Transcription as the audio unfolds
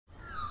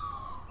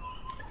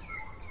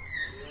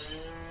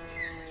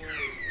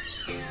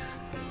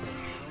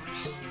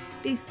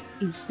This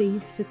is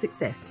Seeds for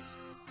Success,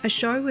 a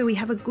show where we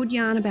have a good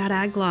yarn about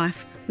ag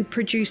life with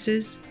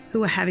producers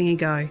who are having a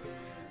go.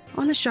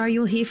 On the show,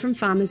 you'll hear from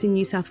farmers in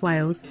New South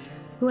Wales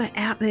who are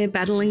out there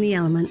battling the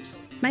elements,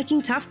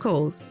 making tough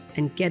calls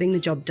and getting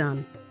the job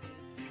done.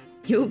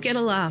 You'll get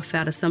a laugh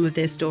out of some of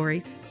their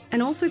stories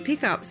and also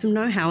pick up some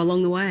know-how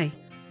along the way.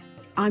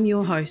 I'm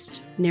your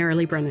host,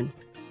 Nerily Brennan.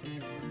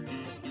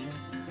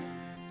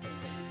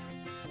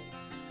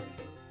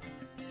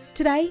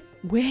 Today,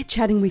 we're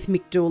chatting with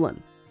Mick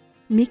Doolan.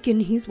 Mick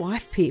and his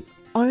wife Pip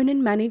own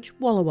and manage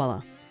Walla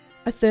Walla,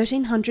 a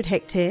 1,300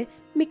 hectare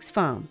mixed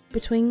farm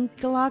between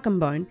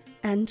Glargambone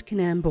and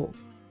Canambour.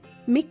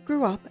 Mick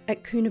grew up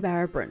at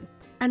Coonabarabran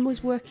and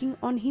was working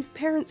on his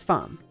parents'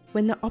 farm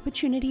when the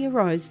opportunity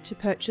arose to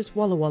purchase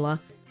Walla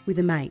Walla with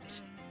a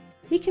mate.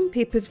 Mick and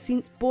Pip have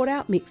since bought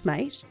out Mick's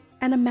mate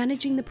and are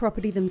managing the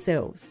property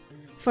themselves,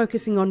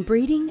 focusing on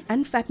breeding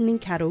and fattening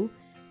cattle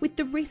with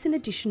the recent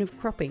addition of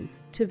cropping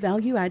to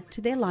value add to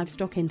their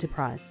livestock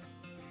enterprise.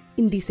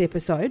 In this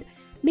episode,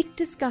 Mick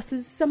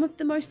discusses some of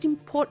the most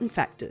important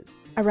factors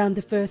around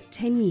the first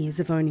 10 years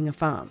of owning a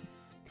farm.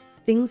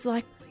 Things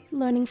like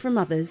learning from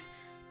others,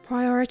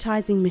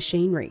 prioritising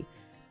machinery,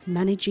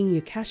 managing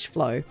your cash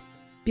flow,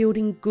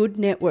 building good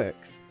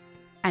networks,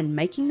 and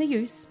making the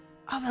use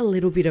of a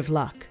little bit of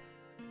luck.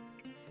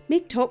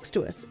 Mick talks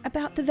to us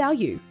about the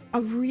value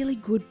of really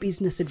good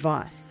business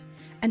advice,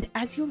 and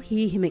as you'll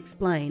hear him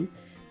explain,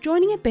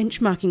 joining a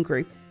benchmarking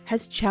group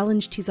has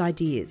challenged his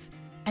ideas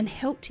and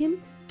helped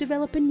him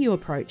develop a new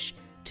approach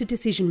to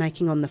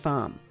decision-making on the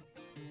farm,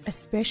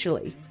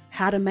 especially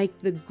how to make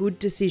the good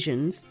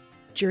decisions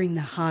during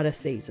the harder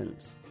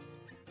seasons.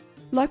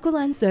 Local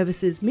Land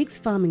Services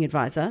Mixed Farming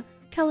Advisor,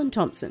 Callan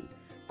Thompson,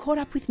 caught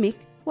up with Mick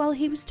while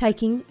he was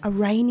taking a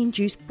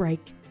rain-induced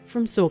break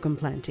from sorghum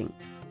planting.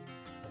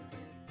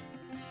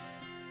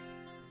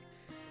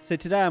 So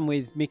today I'm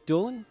with Mick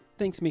Doolan.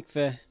 Thanks, Mick,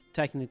 for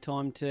taking the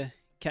time to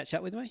catch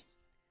up with me.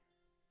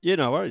 Yeah,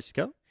 no worries,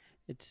 Cal.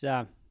 It's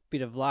a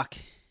bit of luck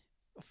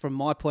from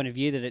my point of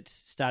view that it's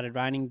started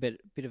raining, but a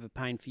bit of a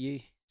pain for you.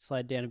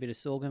 Slowed down a bit of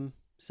sorghum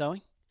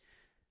sowing.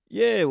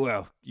 Yeah,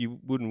 well, you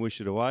wouldn't wish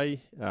it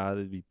away.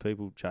 There'd be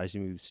people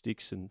chasing me with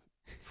sticks and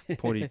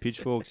pointy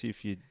pitchforks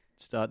if you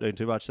start doing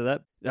too much of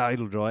that. No,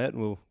 it'll dry out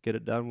and we'll get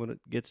it done when it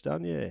gets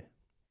done, yeah.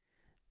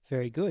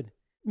 Very good.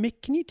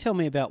 Mick, can you tell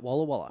me about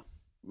Walla Walla?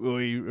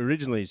 We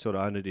originally sort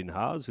of owned it in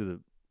halves with a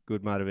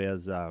good mate of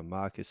ours,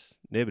 Marcus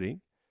Nebbing.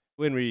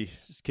 When we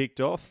kicked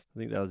off, I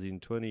think that was in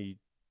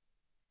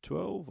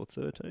 2012 or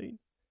 13,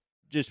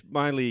 just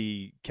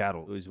mainly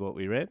cattle was what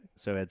we ran.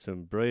 So we had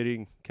some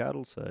breeding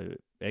cattle, so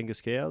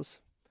Angus cows,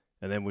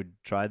 and then we'd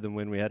trade them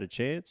when we had a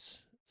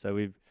chance. So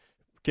we've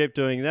kept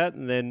doing that,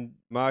 and then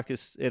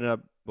Marcus ended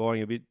up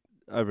buying a bit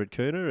over at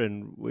Coona,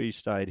 and we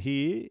stayed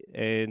here.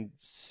 And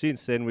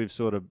since then, we've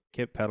sort of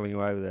kept paddling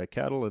away with our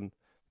cattle and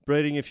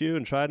breeding a few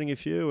and trading a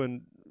few.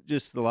 And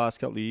just the last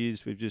couple of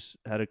years, we've just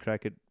had a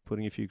crack at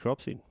putting a few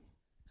crops in.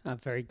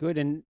 Very good.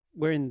 And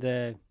we're in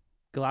the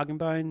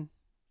Glargambone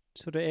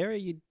sort of area,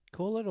 you'd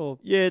call it? Or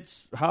Yeah,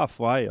 it's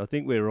halfway. I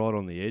think we're right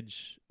on the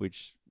edge,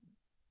 which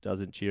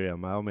doesn't cheer our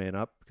mailman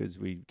up because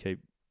we keep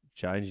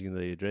changing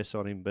the address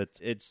on him. But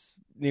it's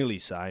nearly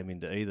same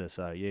into either.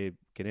 So, yeah,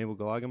 Canambour,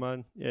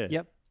 Glargambone, yeah.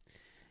 Yep.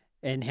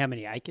 And how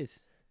many acres?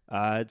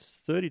 It's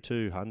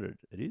 3,200,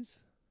 it is.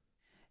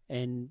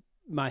 And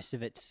most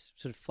of it's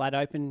sort of flat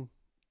open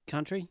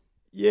country?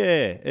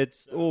 Yeah,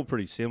 it's all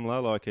pretty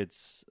similar. Like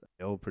it's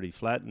all pretty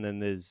flat, and then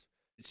there's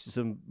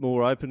some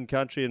more open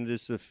country, and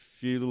just a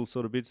few little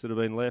sort of bits that have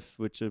been left,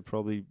 which are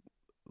probably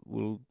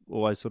will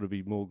always sort of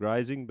be more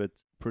grazing,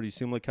 but pretty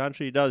similar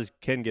country. It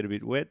can get a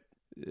bit wet.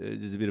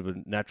 There's a bit of a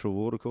natural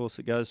watercourse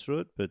that goes through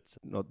it, but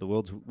not the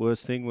world's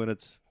worst thing when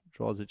it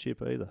dries a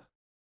chip either.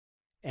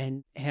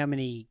 And how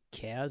many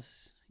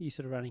cows are you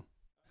sort of running?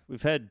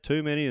 We've had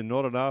too many and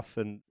not enough,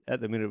 and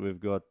at the minute we've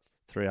got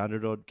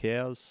 300 odd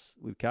cows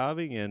with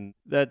calving, and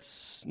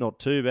that's not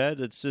too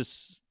bad. It's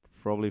just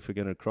probably if we're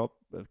going to crop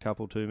a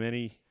couple too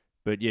many.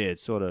 But yeah,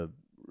 it's sort of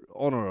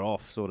on or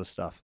off sort of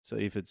stuff. So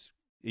if it's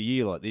a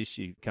year like this,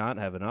 you can't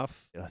have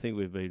enough. I think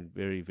we've been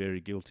very,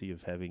 very guilty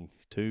of having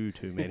too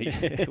many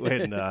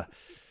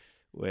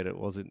when it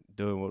wasn't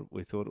doing what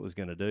we thought it was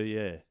going to do,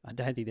 yeah. I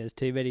don't think there's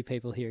too many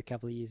people here a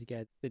couple of years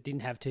ago that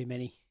didn't have too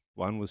many.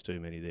 One was too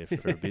many there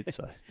for a bit,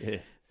 so yeah.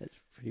 That's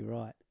pretty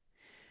right.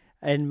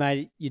 And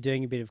mate, you're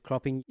doing a bit of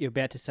cropping. You're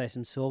about to say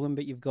some sorghum,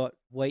 but you've got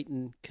wheat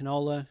and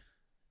canola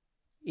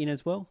in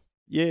as well?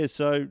 Yeah,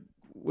 so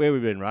where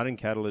we've been running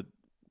cattle, it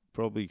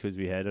probably because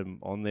we had them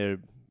on there,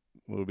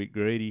 we were a bit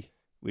greedy.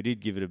 We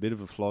did give it a bit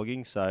of a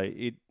flogging, so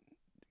it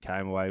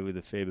came away with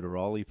a fair bit of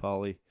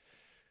roly-poly.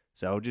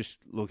 So we're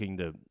just looking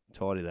to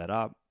tidy that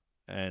up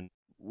and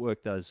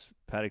work those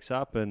paddocks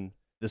up. And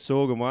the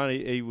sorghum one,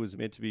 he was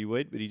meant to be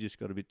wet, but he just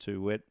got a bit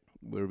too wet.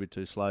 We're a bit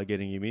too slow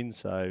getting him in,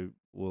 so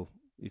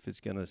if it's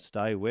going to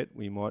stay wet,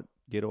 we might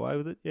get away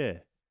with it, yeah.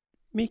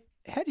 Mick,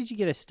 how did you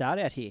get a start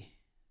out here?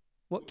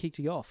 What kicked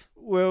you off?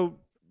 Well,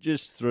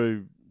 just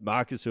through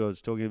Marcus, who I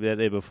was talking about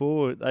there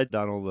before. They'd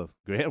done all the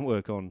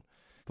groundwork on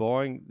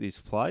buying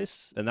this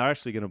place, and they're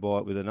actually going to buy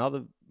it with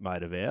another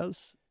mate of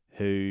ours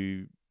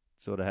who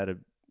sort of had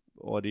an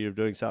idea of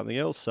doing something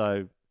else.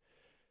 So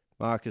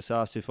Marcus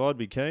asked if I'd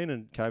be keen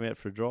and came out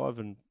for a drive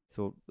and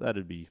thought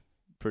that'd be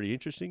pretty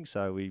interesting.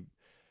 So we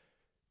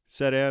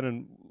sat down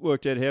and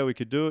worked out how we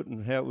could do it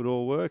and how it would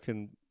all work.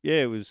 And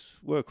yeah,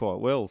 worked quite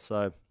well.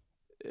 So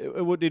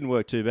it didn't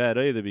work too bad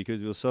either,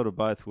 because we were sort of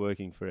both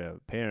working for our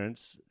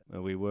parents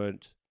and we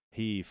weren't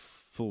here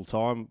full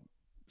time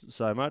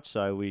so much.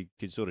 So we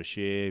could sort of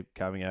share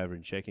coming over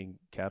and checking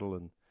cattle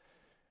and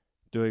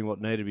doing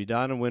what needed to be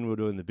done. And when we were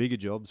doing the bigger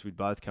jobs, we'd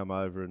both come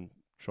over and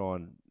try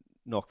and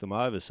knock them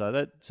over. So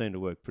that seemed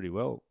to work pretty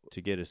well to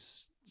get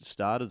us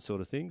started,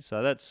 sort of thing.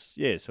 So that's,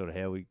 yeah, sort of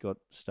how we got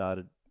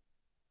started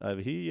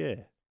over here,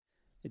 yeah.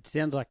 It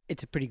sounds like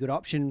it's a pretty good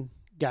option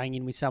going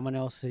in with someone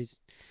else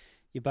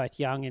you're both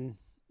young and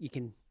you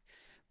can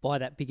buy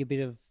that bigger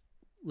bit of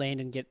land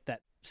and get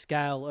that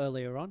scale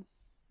earlier on.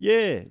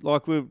 Yeah,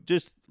 like we've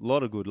just a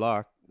lot of good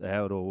luck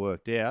how it all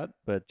worked out,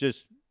 but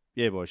just,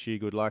 yeah, by sheer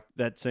good luck,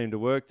 that seemed to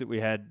work, that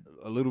we had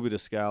a little bit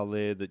of scale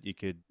there that you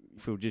could,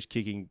 if we were just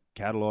kicking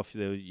cattle off,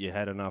 you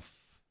had enough,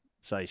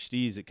 say,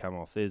 steers that come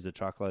off. There's a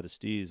truckload of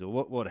steers or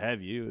what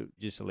have you. It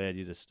just allowed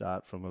you to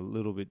start from a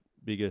little bit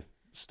bigger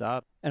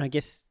start. And I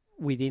guess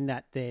within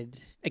that, there'd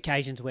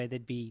occasions where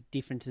there'd be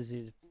differences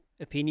in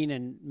opinion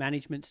and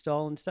management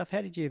style and stuff.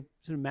 How did you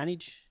sort of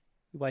manage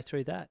your way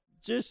through that?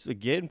 Just,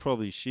 again,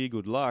 probably sheer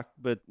good luck.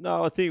 But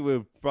no, I think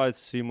we're both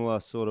similar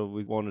sort of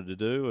we wanted to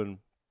do, and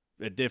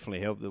it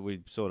definitely helped that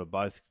we sort of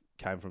both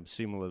came from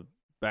similar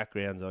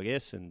backgrounds, I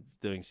guess, and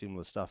doing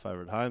similar stuff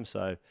over at home.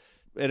 So,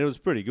 and it was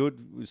pretty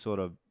good. We sort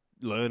of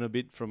learn a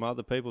bit from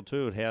other people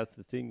too and how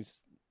the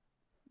things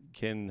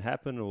can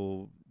happen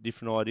or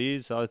different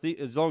ideas. So I think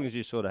as long as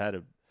you sort of had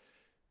a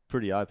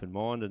pretty open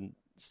mind and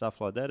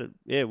stuff like that,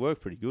 it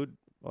worked pretty good.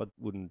 I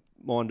wouldn't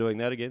mind doing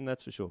that again,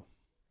 that's for sure.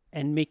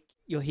 And Mick,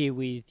 you're here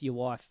with your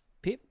wife,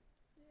 Pip,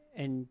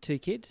 and 2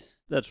 kids?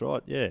 That's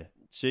right, yeah.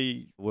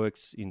 She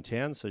works in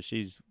town, so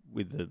she's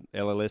with the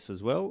LLS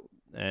as well,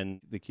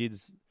 and the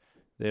kids,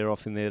 they're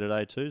off in there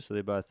today too, so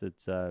they're both at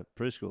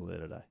preschool there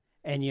today.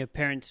 And your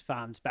parents'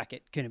 farm's back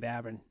at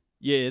Coonabarabran?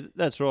 Yeah,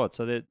 that's right.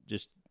 So they're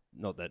just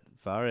not that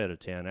far out of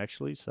town,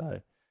 actually.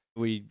 So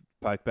we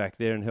poke back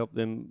there and help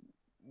them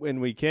when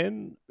we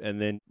can, and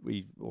then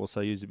we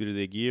also use a bit of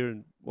their gear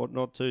and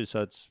whatnot too.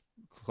 So it's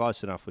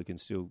close enough we can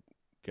still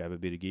grab a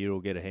bit of gear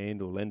or get a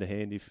hand or lend a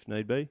hand if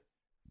need be.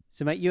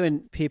 So, mate, you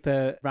and Pip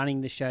are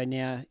running the show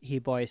now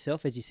here by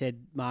yourself. As you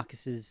said,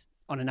 Marcus is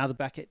on another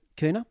back at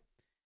Coona.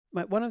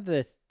 Mate, one of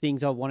the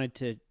things I wanted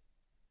to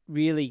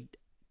really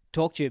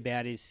talk to you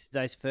about is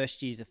those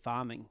first years of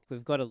farming.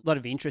 We've got a lot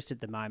of interest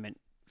at the moment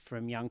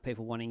from young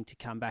people wanting to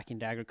come back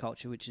into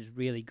agriculture, which is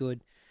really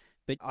good.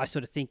 But I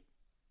sort of think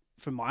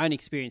from my own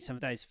experience, some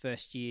of those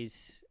first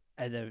years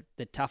are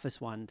the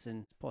toughest ones,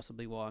 and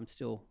possibly why I'm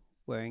still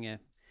wearing a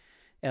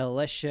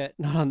LLS shirt,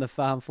 not on the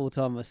farm full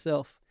time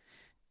myself.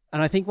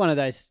 And I think one of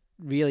those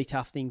really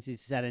tough things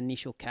is that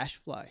initial cash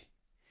flow.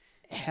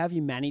 How have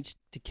you managed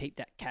to keep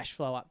that cash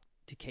flow up,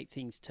 to keep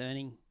things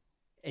turning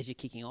as you're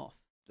kicking off?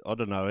 I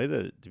don't know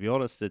either, to be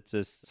honest. It's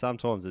just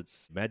sometimes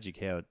it's magic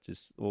how it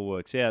just all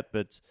works out.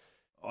 But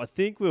I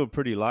think we were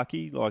pretty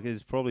lucky. Like,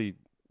 there's probably,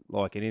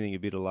 like anything, a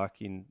bit of luck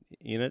in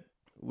it.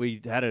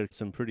 We had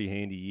some pretty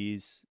handy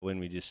years when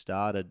we just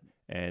started,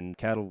 and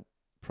cattle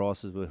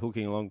prices were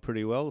hooking along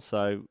pretty well.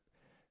 So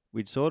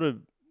we'd sort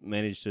of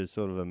managed to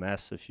sort of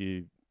amass a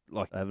few,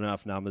 like have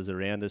enough numbers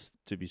around us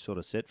to be sort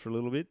of set for a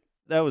little bit.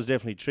 That was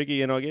definitely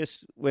tricky. And I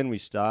guess when we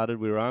started,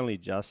 we were only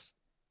just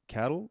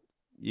cattle.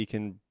 You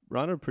can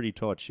run a pretty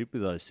tight ship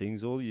with those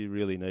things. All you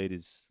really need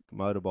is a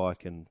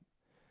motorbike and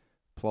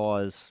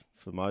pliers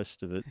for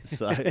most of it.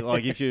 So,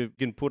 like, if you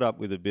can put up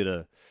with a bit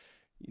of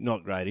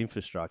not great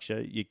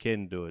infrastructure, you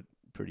can do it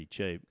pretty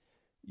cheap.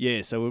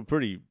 Yeah, so we're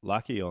pretty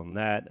lucky on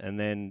that. And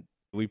then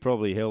we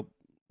probably helped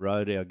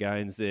road our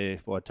gains there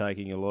by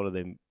taking a lot of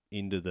them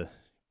into the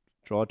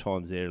dry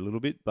times there a little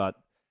bit. But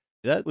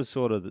that was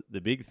sort of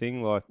the big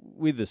thing. Like,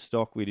 with the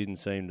stock, we didn't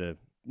seem to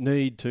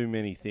need too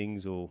many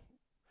things or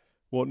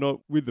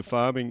whatnot. With the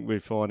farming, we're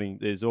finding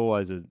there's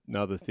always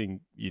another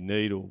thing you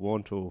need or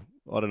want, or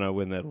I don't know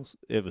when that'll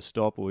ever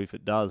stop or if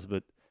it does,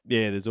 but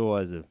yeah, there's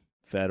always a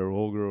fatter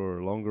auger or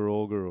a longer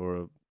auger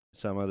or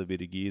some other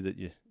bit of gear that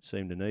you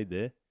seem to need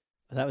there.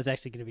 Well, that was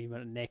actually going to be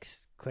my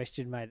next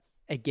question, mate.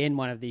 Again,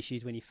 one of the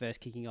issues when you're first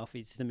kicking off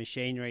is the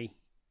machinery,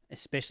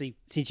 especially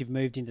since you've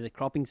moved into the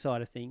cropping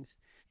side of things.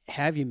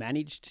 How have you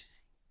managed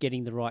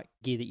getting the right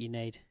gear that you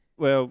need?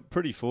 Well,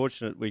 pretty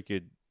fortunate we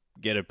could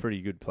get a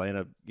pretty good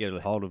planter, get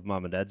a hold of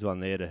Mum and Dad's one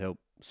there to help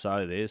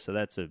sow there, so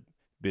that's a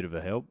bit of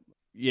a help.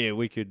 Yeah,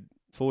 we could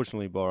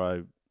fortunately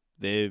borrow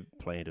their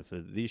planter for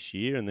this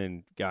year, and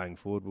then going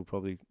forward we'll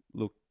probably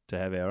look to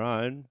have our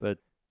own, but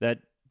that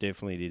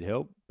definitely did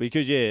help.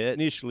 Because, yeah,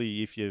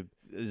 initially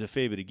there's a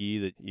fair bit of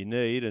gear that you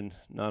need and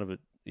none of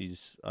it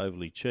is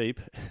overly cheap,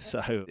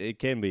 so it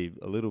can be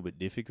a little bit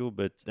difficult,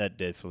 but that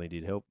definitely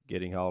did help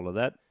getting hold of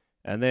that.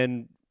 And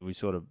then we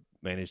sort of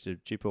managed to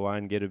chip away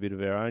and get a bit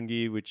of our own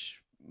gear,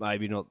 which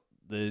maybe not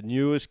the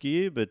newest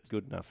gear, but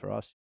good enough for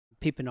us.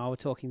 Pip and I were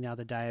talking the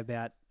other day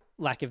about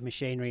lack of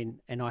machinery,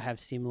 and I have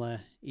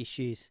similar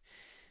issues.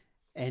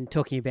 And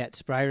talking about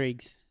spray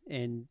rigs,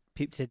 and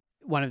Pip said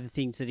one of the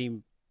things that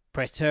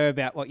impressed her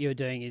about what you were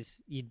doing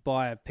is you'd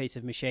buy a piece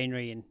of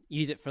machinery and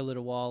use it for a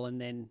little while and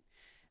then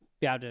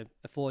be able to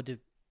afford to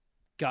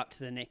go up to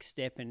the next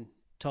step and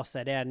toss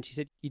that out. And she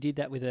said you did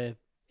that with a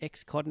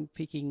ex-cotton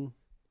picking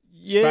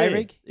spray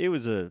rig? It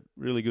was a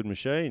really good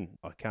machine.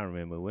 I can't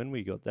remember when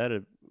we got that.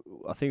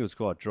 I think it was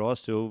quite dry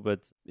still,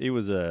 but it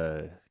was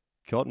a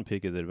cotton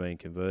picker that had been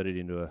converted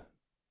into a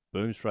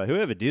boom spray.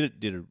 Whoever did it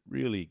did a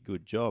really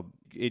good job.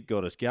 It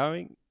got us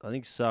going. I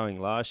think sowing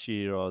last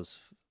year, I was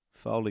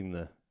folding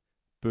the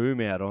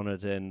boom out on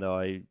it, and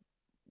I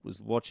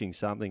was watching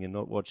something and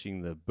not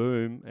watching the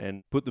boom,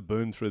 and put the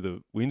boom through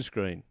the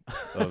windscreen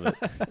of it.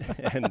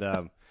 And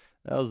that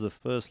was the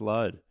first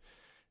load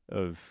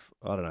of,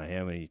 I don't know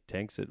how many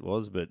tanks it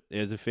was, but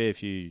there's a fair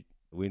few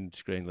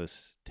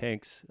windscreenless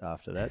tanks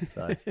after that.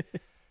 So,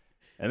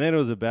 and then it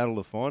was a battle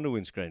to find a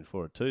windscreen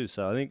for it too.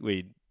 So I think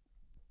we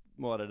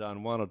might have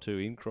done one or two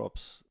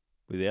in-crops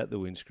without the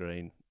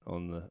windscreen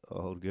on the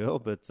old girl,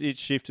 but it's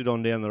shifted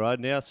on down the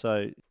road now, so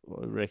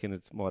I reckon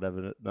it might have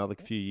another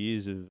few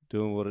years of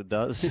doing what it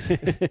does.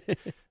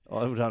 I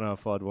don't know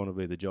if I'd want to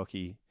be the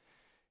jockey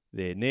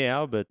there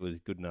now, but it was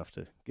good enough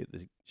to get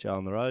the show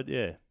on the road,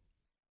 yeah.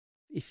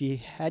 If you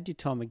had your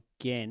time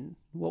again,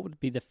 what would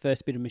be the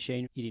first bit of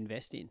machine you'd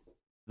invest in?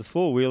 The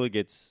four-wheeler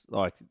gets,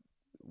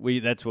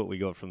 that's what we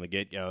got from the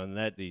get-go, and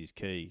that is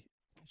key.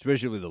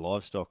 Especially with the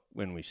livestock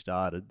when we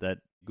started, that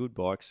good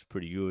bike's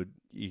pretty good.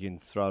 You can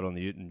throw it on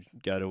the ute and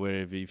go to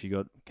wherever if you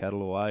got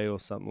cattle away or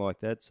something like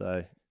that.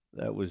 So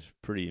that was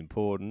pretty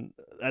important.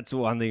 That's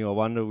one thing I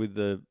wonder with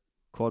the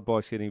quad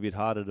bikes getting a bit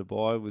harder to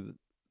buy with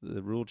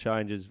the rule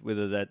changes,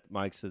 whether that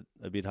makes it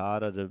a bit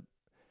harder to,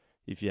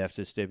 if you have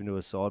to step into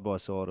a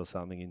side-by-side or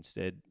something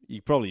instead.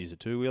 You probably use a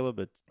two-wheeler,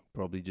 but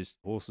probably just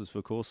horses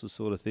for courses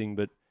sort of thing.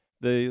 But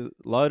the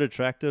loader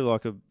tractor,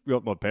 I've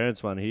got my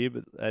parents' one here,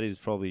 but that is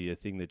probably a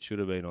thing that should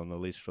have been on the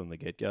list from the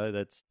get-go.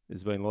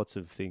 There's been lots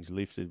of things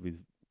lifted with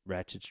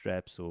ratchet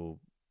straps or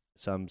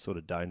some sort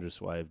of dangerous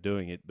way of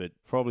doing it, but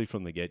probably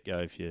from the get-go,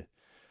 if you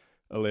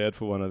allowed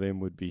for one of them,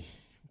 would be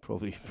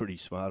probably pretty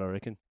smart, I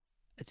reckon.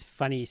 It's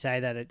funny you say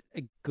that.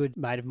 A good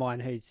mate of mine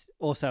who's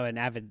also an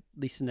avid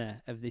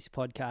listener of this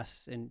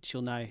podcast, and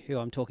she'll know who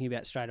I'm talking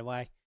about straight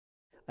away.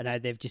 I know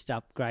they've just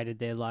upgraded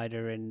their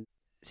loader and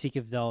sick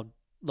of the old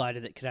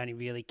loader that could only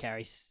really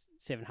carry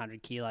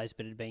 700 kilos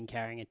but had been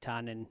carrying a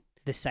ton, and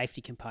the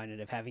safety component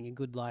of having a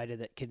good loader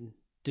that can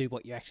do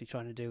what you're actually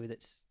trying to do with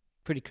it's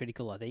pretty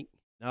critical, I think.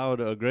 No,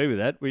 I'd agree with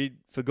that. We'd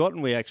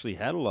forgotten we actually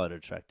had a loader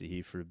tractor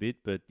here for a bit,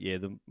 but yeah,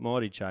 the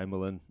Mighty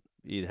Chamberlain,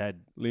 it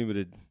had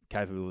limited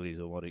capabilities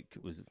on what it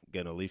was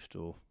going to lift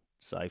or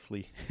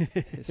safely.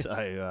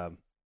 So,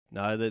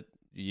 no, that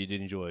you did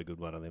enjoy a good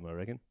one of them, I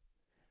reckon.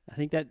 I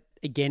think that,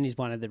 again, is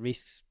one of the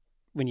risks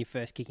when you're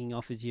first kicking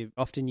off, is you're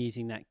often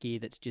using that gear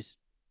that's just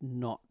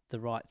not the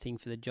right thing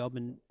for the job,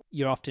 and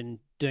you're often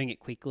doing it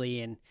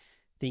quickly and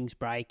things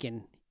break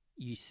and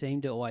you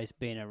seem to always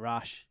be in a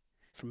rush.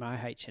 From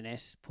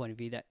OH&S point of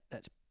view,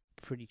 that's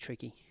pretty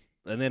tricky.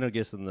 And then I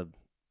guess on the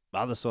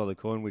other side of the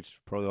coin,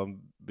 which probably I'm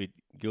a bit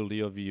guilty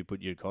of, you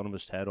put your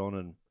economist hat on,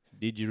 and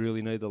did you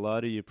really need the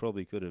loader? You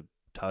probably could have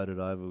towed it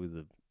over with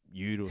a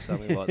ute or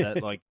something like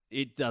that.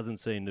 It doesn't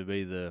seem to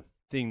be the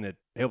thing that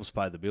helps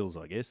pay the bills,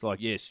 I guess.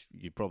 Yes,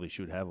 you probably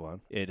should have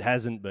one. It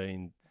hasn't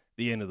been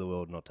the end of the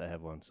world not to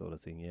have one, sort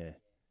of thing, yeah.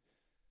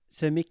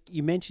 So, Mick,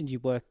 you mentioned you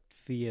worked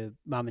for your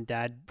mum and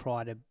dad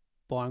prior to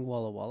buying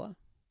Walla Walla.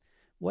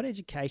 What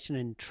education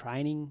and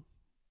training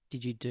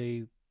did you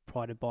do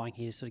prior to buying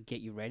here to sort of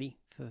get you ready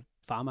for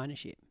farm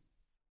ownership?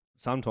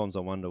 Sometimes I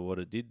wonder what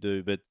it did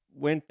do, but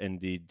went and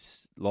did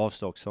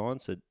livestock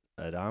science at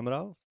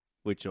Armidale,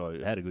 which I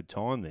had a good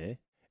time there.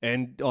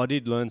 And I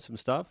did learn some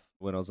stuff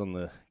when I was on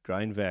the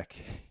grain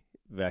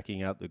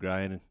vacuuming up the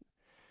grain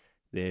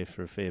there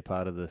for a fair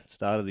part of the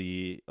start of the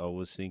year. I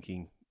was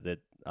thinking that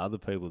other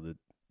people that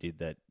did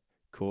that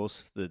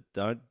course that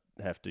don't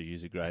have to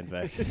use a grain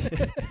vac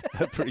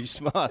are pretty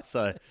smart.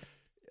 So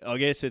I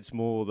guess it's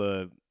more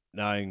the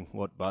knowing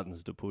what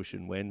buttons to push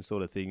and when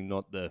sort of thing,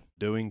 not the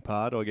doing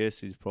part, I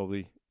guess, is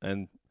probably,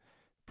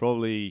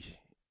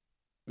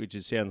 which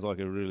it sounds like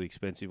a really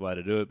expensive way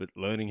to do it, but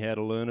learning how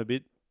to learn a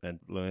bit and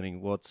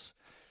learning what's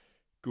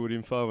good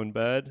info and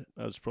bad.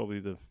 That's probably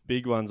the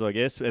big ones, I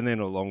guess. And then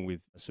along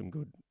with some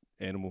good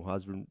animal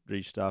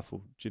husbandry stuff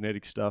or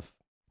genetic stuff,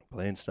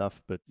 plant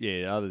stuff. But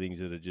yeah, other things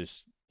that are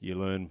just, you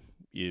learn,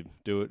 you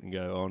do it and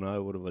go, oh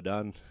no, what have I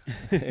done?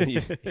 And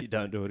you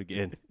don't do it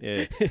again.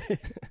 Yeah.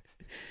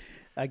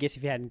 I guess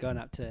if you hadn't gone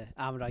up to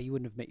Armidale, you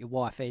wouldn't have met your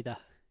wife either,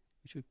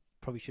 which we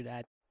probably should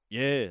add.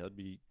 Yeah, I'd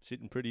be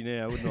sitting pretty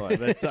now, wouldn't I?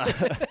 But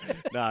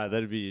no,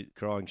 that'd be a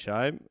crying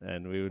shame,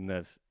 and we wouldn't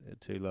have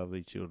two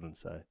lovely children.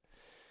 So,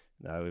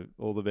 no,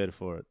 all the better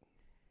for it.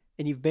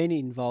 And you've been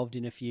involved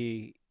in a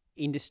few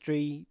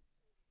industry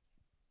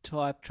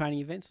type training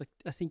events. Like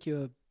I think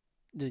you're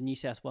the New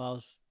South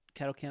Wales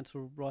Cattle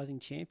Council Rising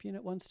Champion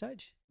at one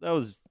stage. That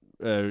was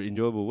an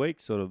enjoyable week.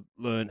 Sort of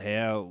learned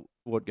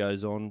what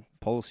goes on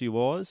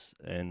policy-wise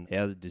and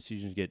how the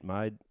decisions get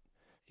made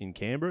in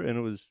Canberra, and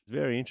it was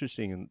very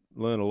interesting and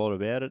learned a lot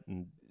about it,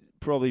 and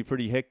probably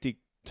pretty hectic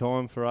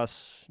time for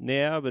us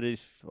now, but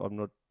I'm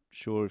not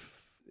sure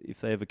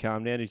if they ever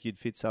calm down, if you'd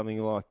fit something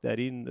like that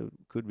in,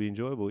 it could be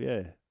enjoyable,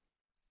 yeah.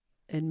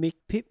 And Mick,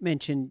 Pip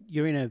mentioned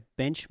you're in a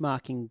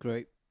benchmarking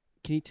group.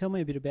 Can you tell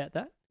me a bit about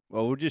that?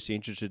 Well, we're just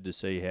interested to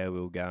see how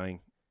we're going.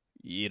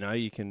 You know,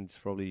 you can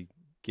probably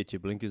get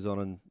your blinkers on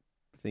and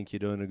think you're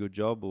doing a good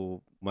job,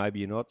 or maybe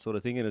you're not, sort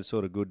of thing, and it's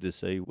sort of good to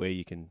see where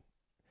you can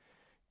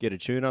get a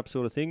tune-up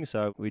sort of thing.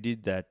 So we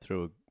did that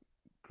through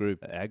a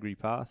group,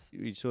 AgriPath.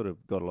 We sort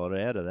of got a lot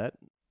out of that.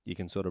 You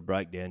can sort of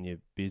break down your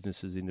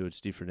businesses into its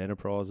different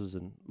enterprises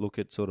and look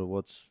at sort of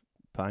what's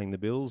paying the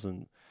bills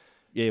and,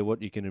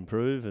 what you can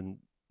improve. And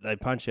they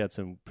punch out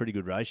some pretty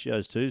good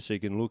ratios too, so you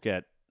can look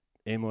at,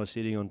 am I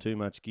sitting on too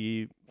much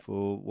gear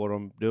for what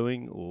I'm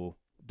doing, or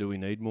do we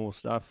need more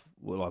stuff?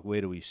 Well, like,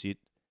 where do we sit?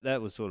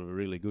 That was sort of a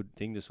really good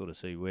thing to sort of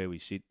see where we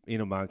sit in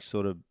amongst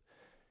sort of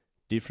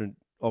different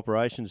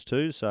operations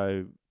too.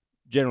 So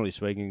generally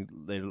speaking,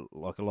 they're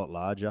like a lot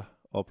larger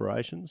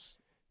operations.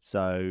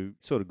 So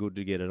sort of good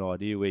to get an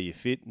idea where you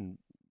fit and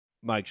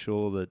make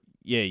sure that,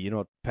 you're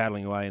not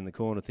paddling away in the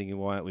corner thinking,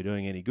 why aren't we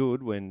doing any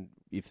good, when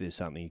if there's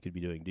something you could be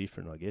doing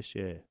different, I guess,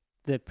 yeah.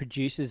 The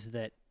producers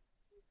that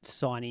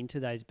sign into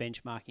those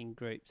benchmarking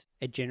groups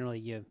are generally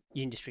your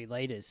industry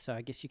leaders. So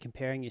I guess you're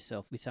comparing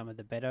yourself with some of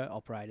the better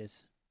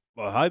operators.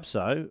 Well, I hope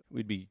so.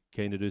 We'd be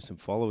keen to do some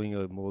following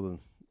more than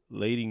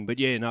leading. But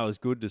it was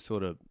good to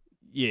sort of,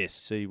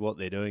 see what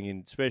they're doing,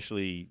 and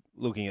especially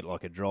looking at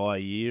like a dry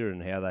year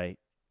and how they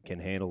can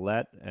handle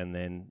that. And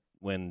then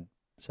when,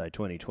 say,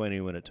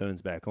 2020, when it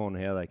turns back on,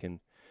 how they can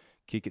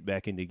kick it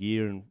back into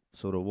gear and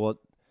sort of what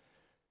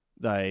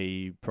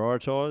they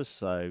prioritise.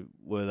 So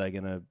what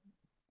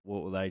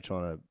were they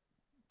trying to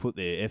put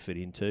their effort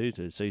into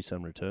to see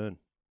some return?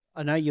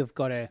 I know you've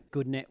got a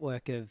good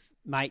network of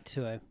mates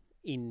who are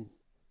in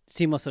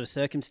similar sort of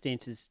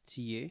circumstances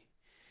to you.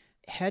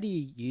 How do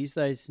you use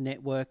those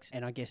networks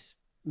and, I guess,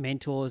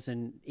 mentors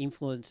and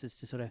influences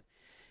to sort of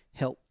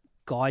help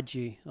guide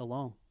you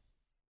along?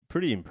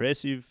 Pretty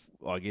impressive,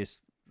 I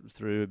guess,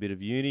 through a bit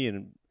of uni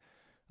and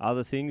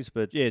other things.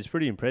 But it's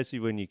pretty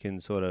impressive when you can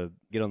sort of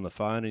get on the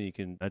phone and you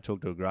can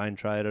talk to a grain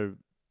trader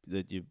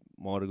that you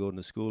might have gone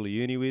to school or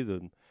uni with,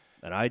 and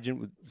an agent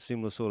with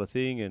similar sort of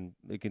thing, and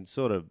it can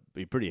sort of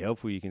be pretty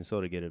helpful. You can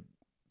sort of get a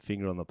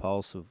finger on the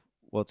pulse of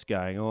what's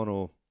going on,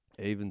 or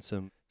even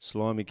some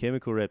slimy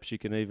chemical reps. You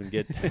can even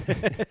get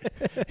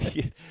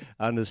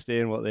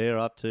understand what they're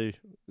up to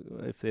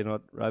if they're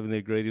not rubbing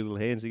their greedy little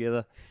hands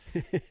together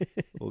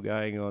or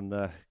going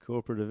on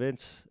corporate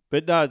events.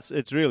 But no,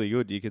 it's really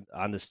good. You can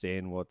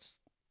understand what's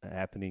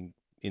happening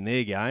in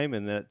their game,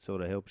 and that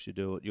sort of helps you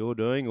do what you're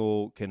doing,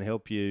 or can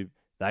help you.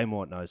 They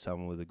might know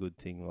someone with a good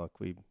thing. Like,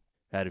 we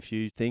had a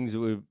few things that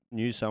we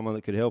knew someone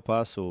that could help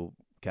us, or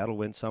cattle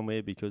went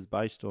somewhere because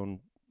based on,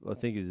 I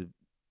think, is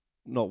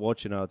not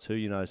what you know, it's who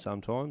you know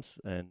sometimes.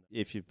 And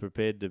if you're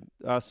prepared to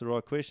ask the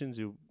right questions,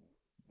 you'll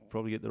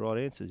probably get the right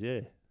answers,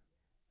 yeah.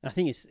 I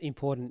think it's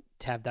important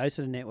to have those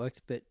sort of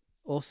networks, but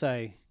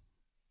also,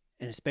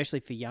 and especially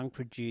for young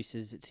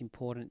producers, it's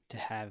important to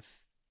have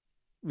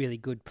really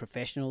good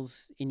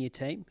professionals in your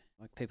team,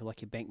 like people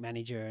like your bank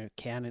manager,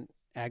 accountant,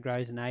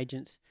 agros and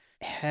agents.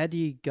 How do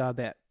you go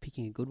about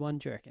picking a good one,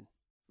 do you reckon?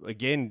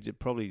 Again,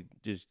 probably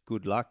just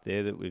good luck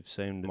there that we've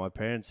seen. My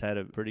parents had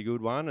a pretty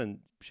good one, and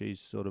she's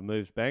sort of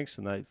moved banks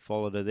and they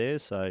followed her there.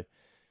 So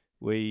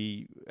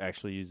we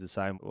actually use the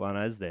same one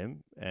as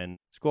them, and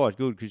it's quite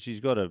good because she's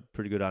got a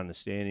pretty good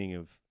understanding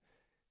of,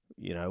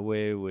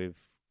 where we've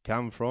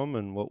come from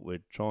and what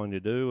we're trying to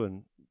do,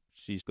 and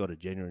she's got a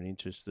genuine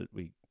interest that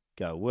we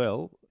go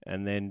well.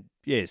 And then,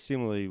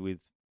 similarly with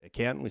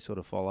accountant, we sort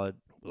of followed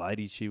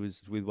lady. She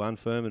was with one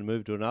firm and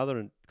moved to another,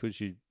 and because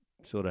she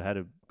sort of had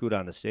a good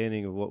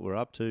understanding of what we're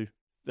up to,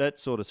 that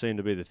sort of seemed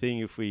to be the thing.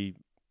 If we,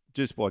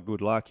 just by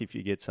good luck, if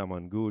you get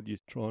someone good, you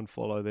try and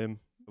follow them.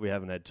 We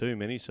haven't had too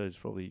many, so it's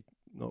probably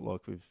not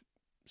like we've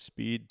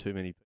speared too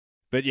many.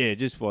 But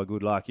just by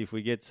good luck, if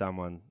we get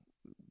someone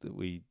that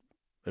we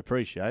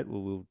appreciate,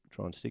 we'll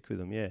try and stick with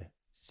them, yeah.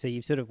 So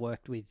you've sort of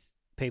worked with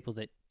people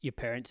that your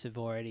parents have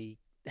already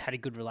had a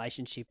good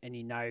relationship and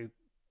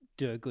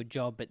do a good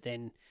job, but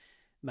then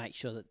make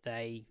sure that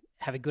they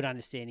have a good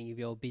understanding of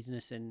your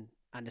business and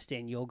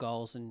understand your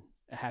goals and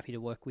are happy to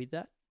work with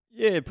that?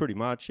 Yeah, pretty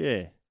much,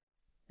 yeah.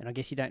 And I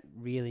guess you don't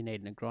really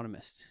need an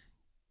agronomist,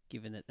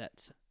 given that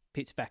that's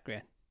Pip's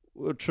background.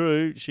 Well,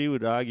 true. She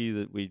would argue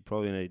that we'd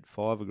probably need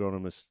 5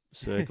 agronomists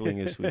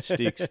circling us with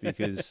sticks,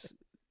 because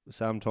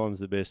sometimes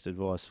the best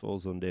advice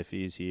falls on deaf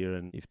ears here,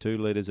 and if 2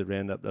 litres of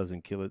Roundup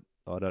doesn't kill it,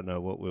 I don't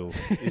know what will.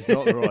 It's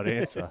not the right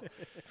answer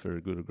for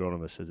a good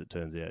agronomist, as it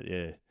turns out,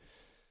 yeah.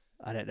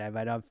 I don't know,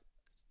 mate. I've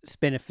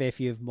spent a fair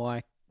few of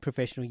my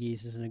professional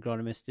years as an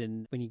agronomist,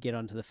 and when you get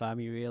onto the farm,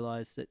 you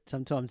realise that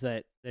sometimes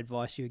that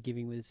advice you were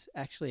giving was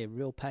actually a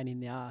real pain in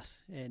the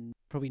ass and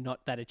probably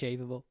not that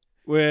achievable.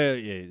 Well,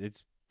 yeah,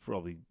 it's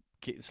probably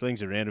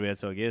slings and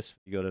roundabouts, I guess.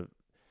 You got a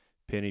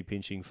penny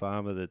pinching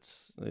farmer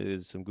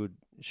there's some good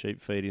sheep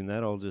feed in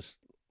that.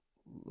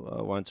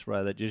 I won't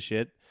spray that just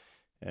yet.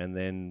 And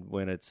then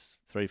when it's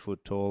 3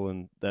 foot tall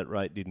and that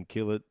rate didn't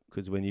kill it,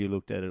 because when you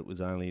looked at it, it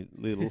was only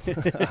little.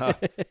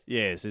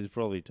 Yes, there's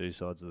probably two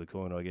sides of the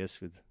coin, I guess.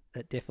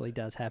 That definitely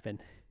does happen.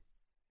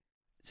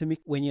 So Mick,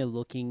 when you're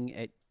looking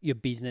at your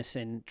business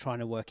and trying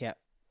to work out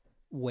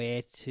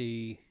where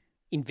to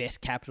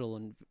invest capital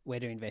and where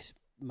to invest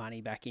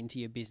money back into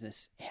your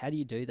business, how do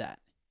you do that?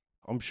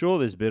 I'm sure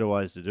there's better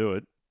ways to do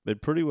it,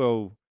 but pretty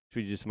well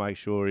we just make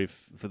sure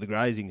if for the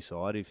grazing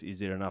side, is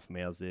there enough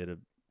mouths there to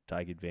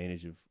take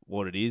advantage of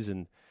what it is,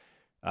 and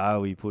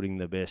are we putting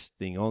the best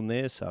thing on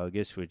there? So I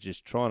guess we're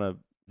just trying to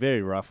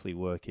very roughly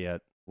work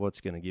out what's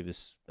going to give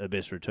us a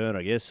best return,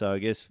 I guess. So I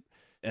guess,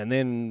 and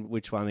then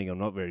which one thing I'm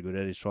not very good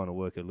at is trying to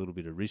work a little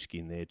bit of risk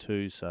in there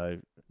too. So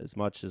as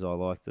much as I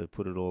like to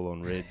put it all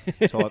on red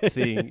type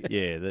thing,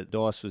 yeah, the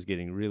dice was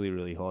getting really,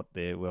 really hot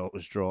there. Well, it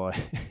was dry.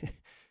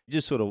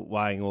 Just sort of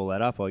weighing all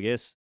that up, I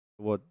guess.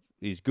 What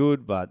is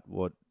good, but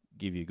what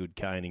give you good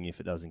caning if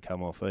it doesn't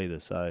come off either.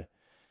 So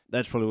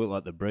that's probably what,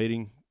 like the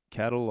breeding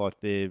cattle, like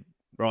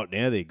right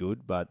now they're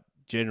good, but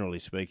generally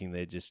speaking,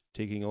 they're just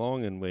ticking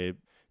along, and we're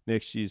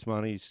next year's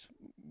money's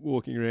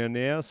walking around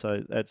now.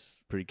 So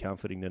that's pretty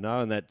comforting to know,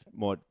 and that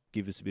might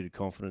give us a bit of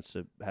confidence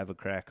to have a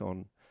crack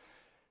on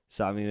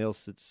something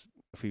else. That's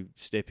if we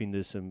step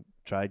into some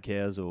trade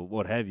cows or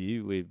what have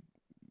you,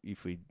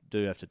 if we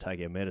do have to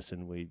take our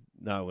medicine, we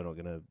know we're not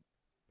going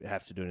to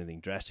have to do anything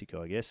drastic,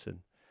 I guess. And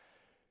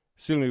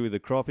similarly with the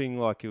cropping,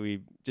 like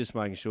we just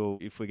making sure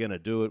if we're going to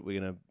do it, we're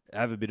going to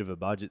have a bit of a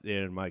budget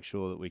there and make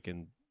sure that we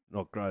can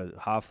not grow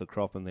half the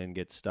crop and then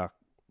get stuck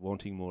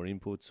wanting more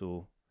inputs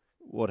or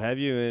what have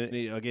you.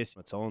 And I guess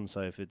it's on.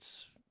 So if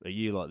it's a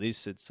year like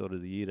this, it's sort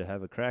of the year to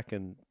have a crack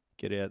and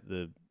get out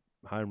the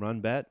home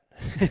run bat.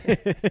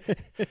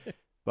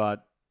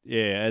 But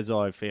yeah, as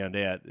I found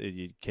out,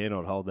 you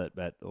cannot hold that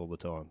bat all the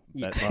time.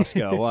 Yeah. That must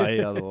go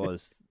away,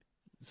 otherwise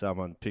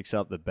someone picks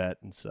up the bat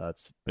and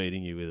starts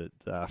beating you with it.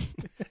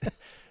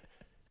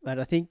 But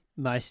I think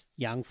most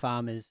young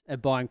farmers are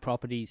buying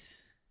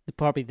properties, the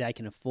property they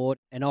can afford,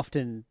 and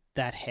often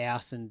that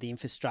house and the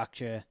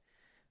infrastructure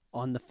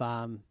on the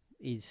farm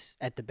is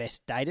at the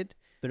best dated.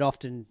 But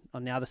often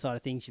on the other side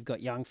of things, you've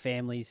got young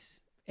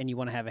families and you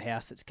want to have a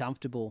house that's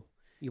comfortable.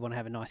 You want to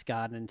have a nice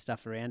garden and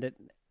stuff around it.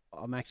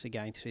 I'm actually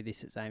going through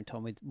this at the same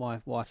time with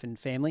my wife and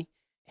family.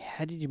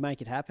 How did you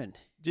make it happen?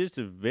 Just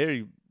a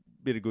very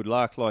bit of good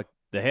luck. Like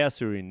the house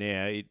we're in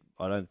now,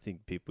 I don't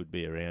think Pip would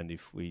be around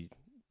if we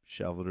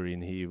shoveled her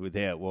in here with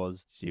how it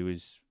was. She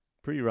was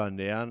pretty run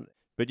down.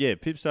 But yeah,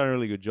 Pip's done a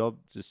really good job.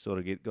 Just sort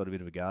of got a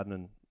bit of a garden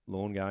and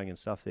lawn going and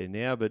stuff there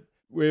now. But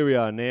where we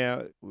are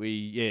now,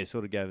 we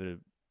sort of gave it a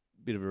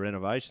bit of a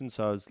renovation.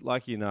 So I was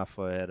lucky enough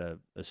I had a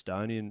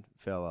Estonian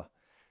fella.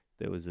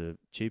 There was a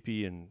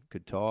chippy and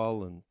could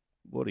tile and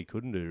what he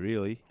couldn't do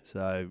really.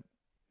 So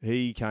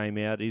he came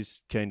out,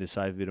 he's keen to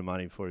save a bit of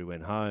money before he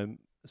went home.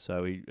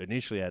 So he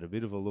initially had a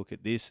bit of a look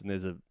at this, and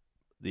there's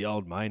the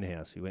old main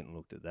house. He went and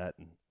looked at that,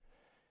 and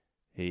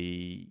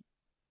he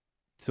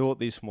thought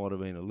this might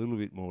have been a little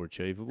bit more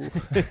achievable.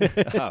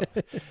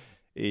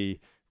 We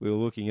were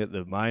looking at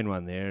the main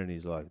one there, and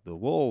he's like, the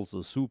walls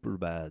are super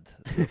bad.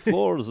 The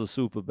floors are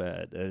super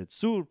bad. And it's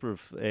super,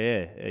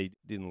 he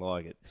didn't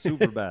like it.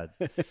 Super bad.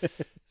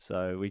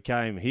 So we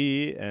came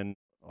here, and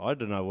I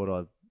don't know what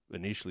I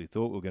initially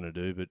thought we were going to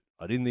do, but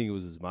I didn't think it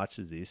was as much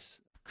as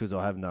this because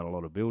I haven't done a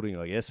lot of building,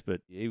 I guess.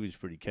 But he was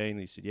pretty keen.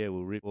 He said, yeah,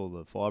 we'll rip all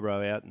the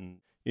fibro out and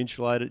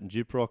insulate it and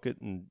gyprock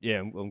it. And yeah,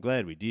 I'm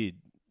glad we did.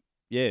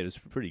 Yeah, it was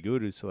pretty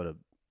good. It was sort of,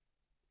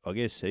 I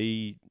guess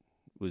he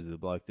was the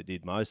bloke that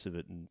did most of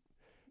it, and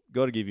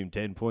got to give him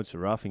 10 points for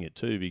roughing it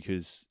too,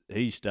 because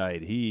he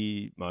stayed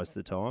here most of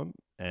the time,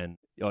 and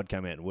I'd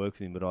come out and work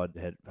with him, but I'd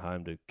head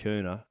home to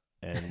Kurna,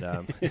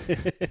 and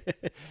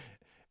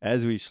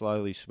as we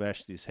slowly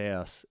smashed this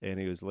house, and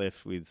he was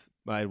left with,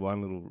 made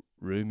one little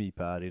roomy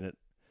part in it,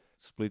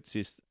 split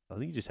system. I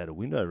think he just had a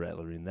window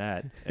rattler in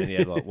that, and he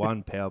had like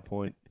one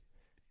PowerPoint.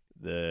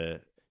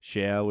 The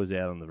shower was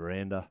out on the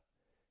veranda,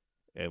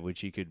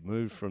 which he could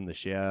move from the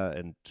shower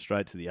and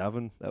straight to the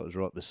oven. That was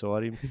right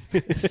beside him.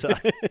 So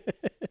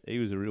he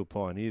was a real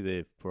pioneer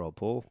there, poor old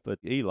Paul. But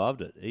he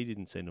loved it. He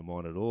didn't seem to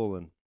mind at all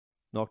and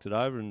knocked it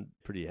over, and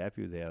pretty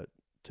happy with how it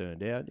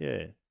turned out,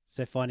 yeah.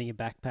 So finding a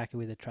backpacker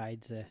with a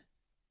trade's a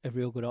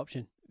real good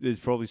option. There's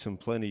probably some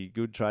plenty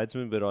good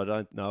tradesmen, but I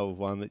don't know of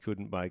one that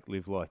couldn't make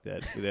live like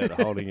that without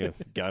holding a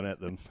gun at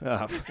them.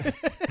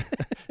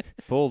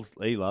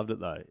 He loved it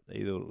though.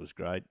 He thought it was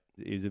great.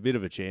 He was a bit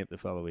of a champ, the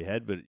fellow we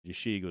had, but just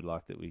sheer good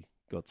luck that we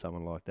got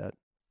someone like that.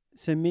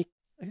 So Mick,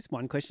 I guess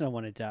one question I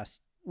wanted to ask,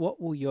 what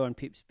will your and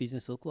Pip's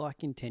business look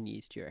like in 10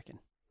 years, do you reckon?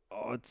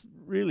 Oh, it's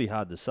really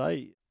hard to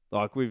say.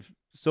 Like, we've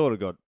sort of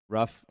got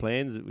rough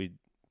plans that we'd,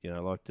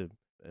 like to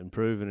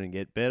improve and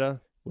get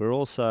better. We're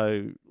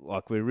also,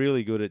 we're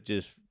really good at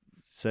just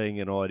seeing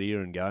an idea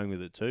and going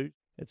with it too.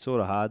 it's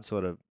sort of hard,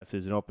 if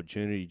there's an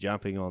opportunity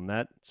jumping on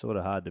that, it's sort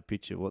of hard to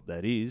picture what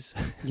that is.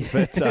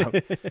 But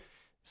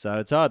so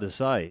it's hard to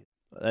say.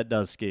 That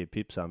does scare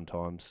Pip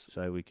sometimes.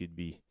 So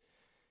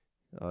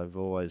I've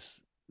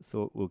always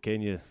thought, well,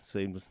 Kenya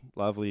seemed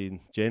lovely in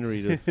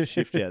January to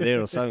shift out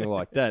there or something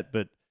like that.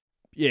 But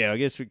yeah, I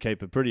guess we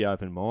keep a pretty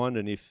open mind,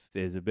 and if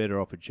there's a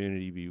better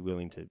opportunity, be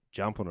willing to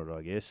jump on it,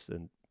 I guess.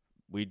 And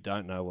we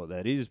don't know what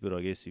that is, but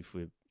I guess if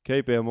we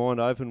keep our mind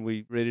open,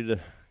 we're ready to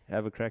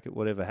have a crack at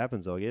whatever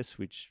happens, I guess,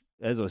 which,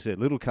 as I said,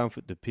 little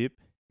comfort to Pip.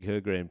 Her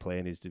grand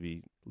plan is to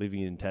be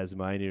living in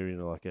Tasmania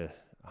in like a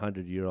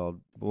 100-year-old,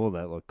 more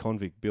than that, like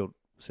convict-built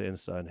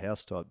sandstone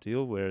house type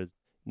deal, whereas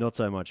not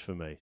so much for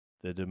me.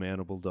 The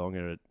demountable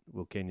donga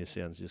at Kenya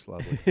sounds just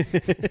lovely.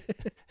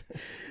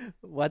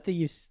 One thing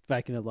you've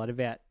spoken a lot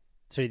about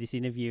through this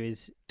interview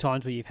is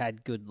times where you've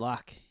had good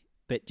luck,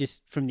 but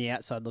just from the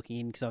outside looking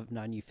in, because I've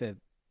known you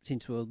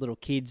since we were little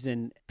kids,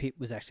 and Pip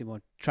was actually my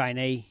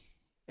trainee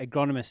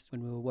agronomist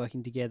when we were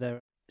working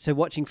together. So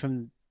watching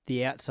from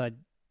the outside,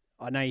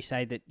 I know you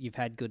say that you've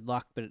had good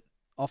luck, but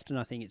often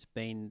I think it's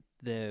been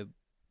the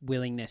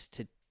willingness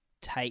to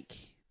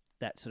take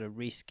that sort of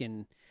risk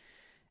and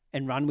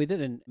run with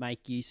it and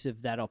make use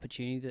of that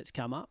opportunity that's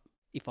come up.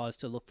 If I was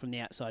to look from the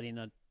outside in,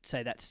 I'd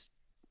say that's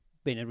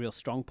been a real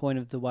strong point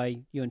of the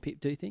way you and Pip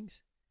do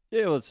things.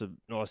 Yeah, well, it's a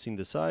nice thing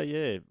to say,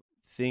 yeah.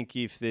 Think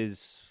if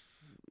there's,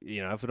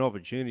 if an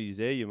opportunity is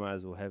there, you may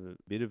as well have a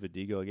bit of a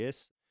dig, I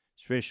guess.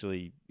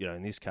 Especially,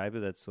 in this caper,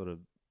 that's sort of,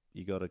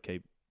 you got to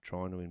keep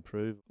trying to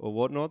improve or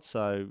whatnot.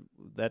 So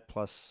that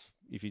plus,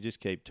 if you just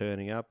keep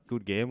turning up,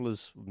 good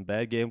gamblers and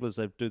bad gamblers,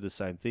 they do the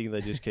same thing.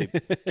 They just keep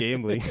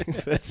gambling.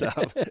 But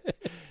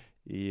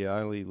you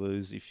only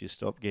lose if you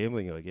stop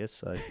gambling, I guess.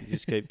 So if you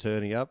just keep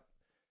turning up,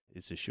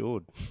 it's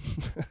assured.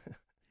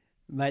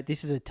 Mate,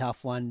 this is a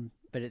tough one,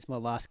 but it's my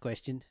last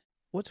question.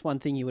 What's one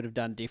thing you would have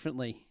done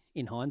differently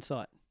in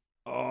hindsight?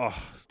 Oh,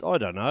 I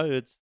don't know.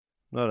 It's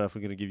not know if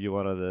we're going to give you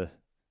one of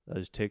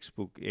those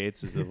textbook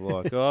answers of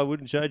like, I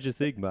wouldn't change a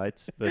thing,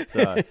 mate. But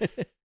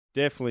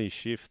definitely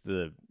shift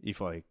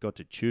if I got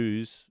to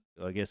choose,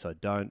 I guess I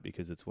don't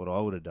because it's what I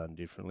would have done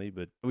differently.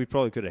 But we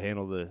probably could have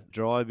handled the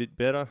dry a bit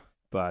better,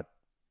 but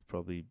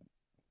probably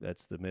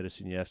that's the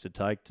medicine you have to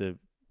take to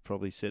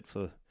probably set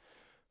for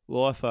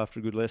life after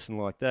a good lesson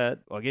like that.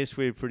 I guess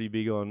we're pretty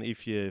big on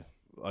if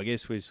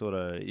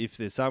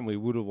there's something we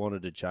would have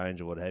wanted to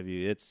change or what have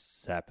you,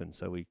 it's happened.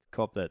 So we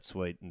cop that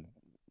sweet and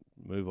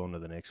move on to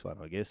the next one,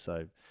 I guess.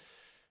 So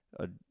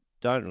I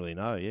don't really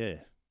know, yeah.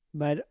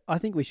 Mate, I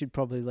think we should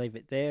probably leave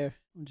it there.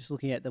 I'm just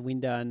looking out the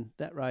window and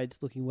that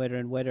road's looking wetter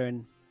and wetter,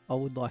 and I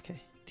would like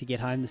to get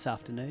home this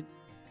afternoon.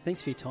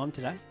 Thanks for your time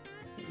today.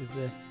 It was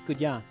a good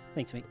yarn.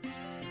 Thanks, Mick.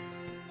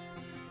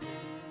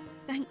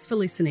 Thanks for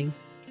listening.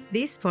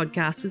 This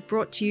podcast was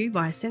brought to you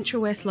by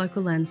Central West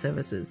Local Land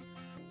Services.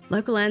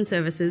 Local Land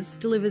Services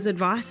delivers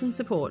advice and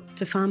support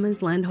to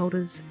farmers,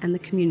 landholders and the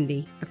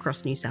community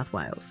across New South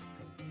Wales.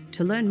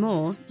 To learn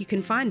more, you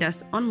can find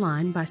us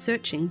online by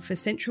searching for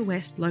Central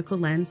West Local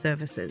Land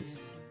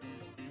Services.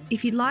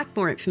 If you'd like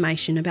more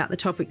information about the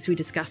topics we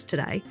discussed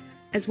today,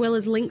 as well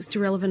as links to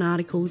relevant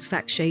articles,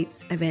 fact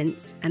sheets,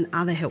 events and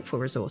other helpful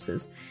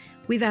resources,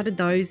 we've added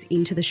those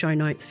into the show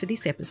notes for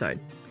this episode.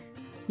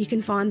 You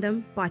can find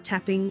them by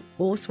tapping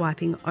or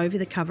swiping over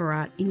the cover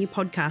art in your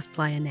podcast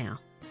player now.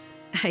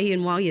 Hey,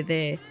 and while you're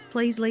there,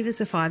 please leave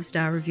us a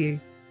 5-star review.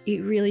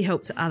 It really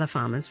helps other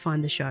farmers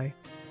find the show.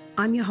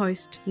 I'm your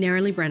host,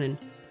 Nerily Brennan,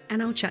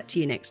 and I'll chat to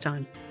you next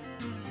time.